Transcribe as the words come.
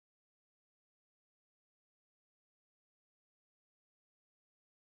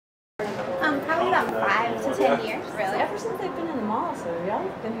10 years, really? Ever since they've been in the mall, so y'all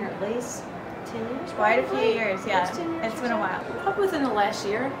have been here at least 10 years? Quite a few years, yeah. 10 years It's been a while. Probably within the last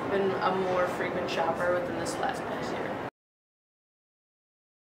year. Been a more frequent shopper within this past year.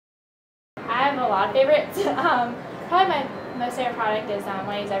 I have a lot of favorites. Probably my most favorite product is one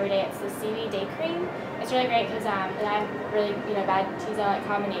I use every day. It's the CV Day Cream. It's really great because I have really bad T-zone like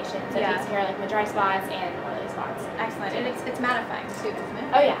combinations. So it takes care of like my dry spots and oily spots. Excellent. And it's mattifying too, isn't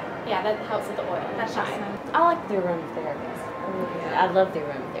it? Oh yeah, that helps with the oil. That's shine. awesome. I like the aromatherapies. I love the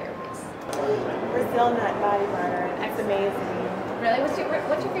aromatherapies. Brazil nut body butter. It's amazing. Really? What's your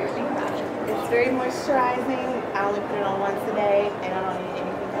favorite thing about it? It's very moisturizing. I only put it on once a day, and I don't need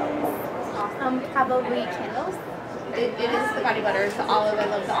anything else. Probably candles. It is the body butter. It's the olive. I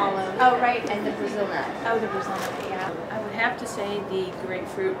love the olive. Oh, right. And the Brazil nut. Oh, the Brazil nut, yeah. I would have to say the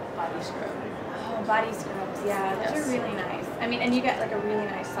grapefruit body scrub. Oh, body scrubs. Yeah, those are really nice. I mean, and you get like a really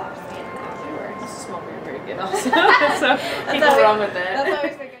nice soft skin afterwards. This smells very good also. So can't go wrong with that. That's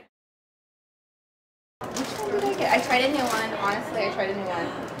always so good. Which one did I get? I tried a new one. Honestly, I tried a new one.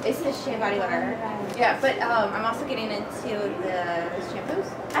 It's the shea body butter. Yeah, but I'm also getting into the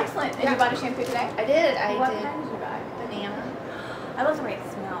shampoos. Excellent. And you bought a shampoo today? I did. What kind did you buy? Banana. I love the way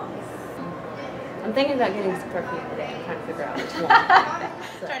it smells. I'm thinking about getting some perfume today. I'm trying to figure out which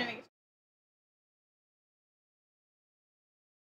one. Trying to make it